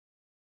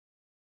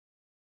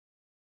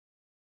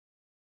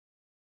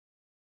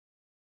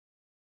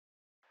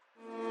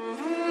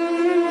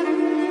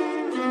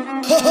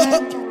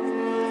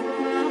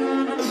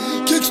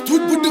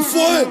KINGSTREET bout de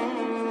foyer.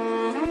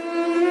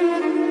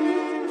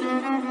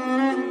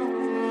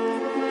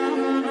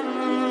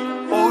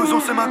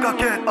 Oh, c'est ma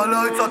caquette, à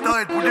l'arrêt de sa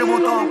tête, pour des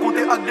montants,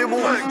 compter avec des mots.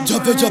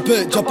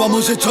 J'avais pas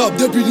mangé trap,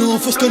 depuis nous,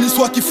 faut qu'un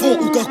histoire qui font.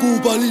 Ou kakou ou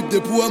pas libre, des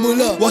poèmes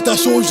là. Ou ta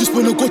show, juste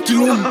pour nos côtes qui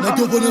l'ont. N'a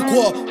que bonne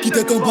quoi, qui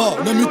t'est en bas,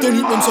 n'a mis ton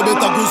même sur bête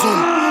à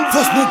gozone.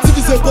 Franchement,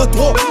 divisez pas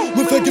trop,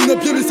 me fait qu'il ne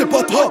bien, mais c'est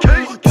pas trop.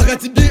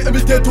 Paradis bien,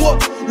 mais tais-toi.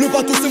 Le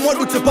bateau c'est moi,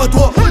 l'autre c'est pas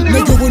toi.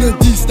 N'a que bonne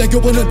 10, n'a que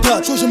bonne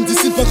date. Chose, je me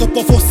décide pas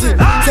pas forcer.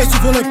 C'est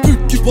souvent les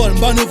putes qui parlent,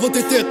 manœuvre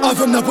tes têtes,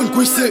 avec ma bonne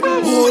couissée.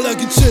 Oh la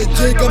guitche,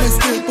 j'ai comme un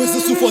skate, moi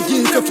c'est souffle,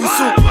 qui fait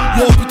frisson.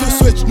 Yo plutôt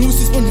switch, nous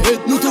c'est spawn head,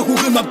 nous te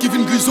courir map qui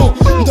vient grison.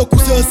 Nous te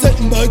coucher un set,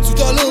 m'arrête sous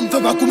ta lampe,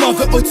 fais pas comme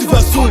avec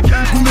motivation.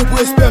 Nous me pour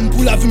espème,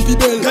 pour la vie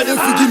belle, gardez le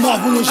fou qui m'a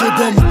voulu je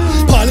bombe.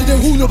 Parler des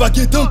roues, nos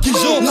baguettes tant qui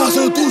genre.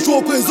 L'argent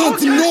toujours présent,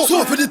 dis non.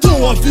 Soit fait des temps,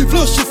 on va vivre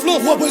le chifflant.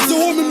 On va pas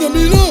zéro, même dans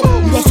Milan.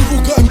 On va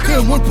souvent quand même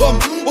créer moins de pommes.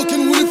 Aucun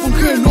roulé pour me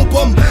créer nos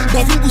pommes.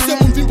 Ma vie poussée,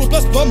 mon vie pour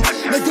place pomme.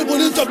 Mais que bon,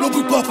 une table au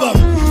bout de papa.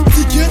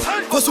 Ticket,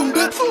 façon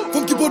bête,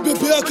 femme qui porte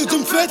bébé à que tu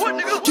me fais.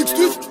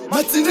 KINGSTREET,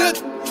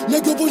 matinette.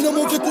 Nègre bonhomme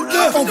on fait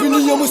couler. En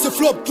venir moi c'est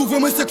flop, trouver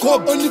moi c'est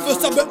crop. On y fait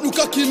ça bête nous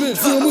kakine.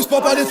 Si on mousse pas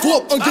parler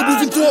trop, on gueule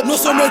bouvine trop. Non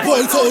ça m'aide pas,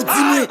 il sort au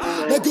dîner.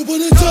 Nègre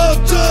bonhomme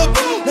job.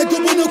 Nègre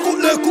bonhomme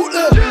couler.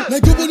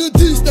 Nègre bonhomme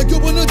 10, nègre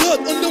bonhomme date.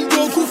 On aime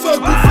bien coup faire.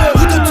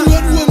 Vous t'as tué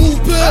nous à mon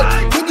père.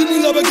 Baby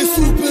nous la bague est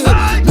soupée.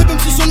 Mais même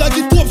si sur la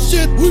guide trop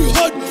shit, we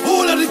hot.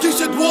 Oh la liquide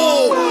shit,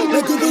 wow.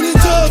 Nègre bonhomme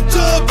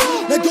job.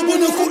 Nègre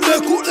bonhomme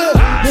couler.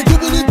 Nègre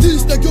bonhomme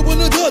 10, nègre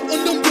bonhomme date. On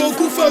aime bien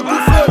coup faire.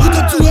 Vous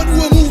t'as tué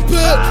nous à mon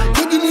père.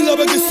 La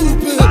bague est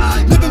soupée.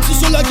 Mais même si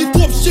sur la guide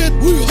trop shit,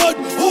 we hot.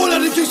 Oh la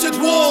liquide shit,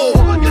 wow.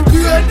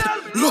 PRAN,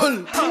 lol.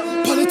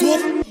 Parle toi,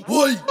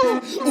 oui.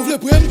 Ouvre les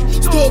brèmes,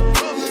 stop.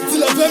 Dis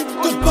la veille,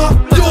 t'as pas,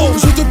 yo.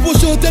 Je te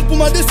pose en tête pour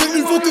ma décès,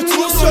 il faut que tu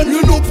mentionnes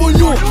le nom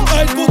pognon.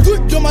 Arrête vos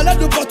trucs, bien malade,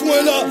 le patron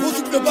est là. Vos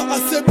trucs ne pas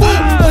assez bon.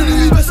 On y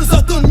arrive, c'est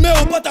Satan, mais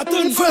on pas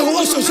t'attendre. Frère, on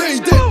va changer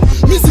idée.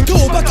 Musique,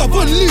 on va qu'à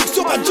bonne ligue,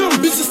 sur pas de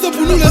jump. Business pour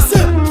nous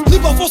laisser. Ni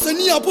pas force,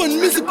 ni à bonne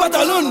musique, pas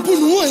talent. Pour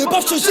nous, on est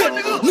pas changer.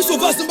 Nous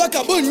sauvages, c'est pas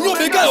qu'à bonne, nous,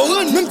 les gars, on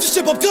run. Même si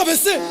j'ai pas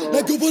traversé.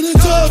 N'a que bonne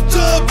job.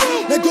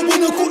 N'a que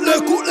bonne couler.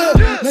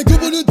 N'a que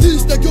bonne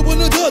 10, n'a que bonne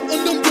date. On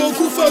aime bien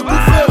coup faire.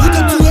 Vous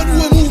t'as tué,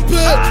 nous, à mon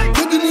père.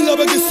 Baby, nous, la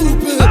bague est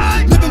soupée.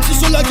 Mais même si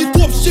sur la guide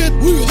trop shit,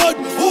 we hot.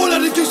 Oh la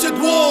liquide shit,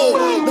 wow.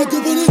 N'a que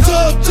bonne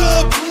job.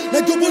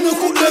 N'a que bonne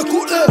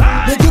couler.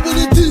 N'a que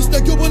bonne 10, n'a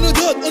que bonne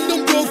date. On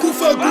aime bien coup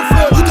faire.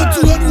 Vous t'as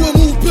tué, nous, à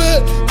mon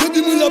père. Baby,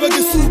 nous, la bague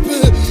est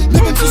soupée. Mais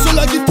même si sur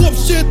la guide trop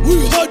shit, we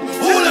hot.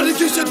 Oh la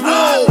liquide shit,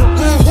 wow.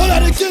 Oh la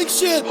the gang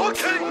shit.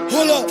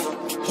 Hold up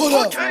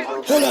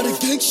the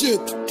gang shit.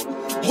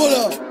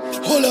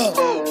 Hold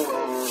up.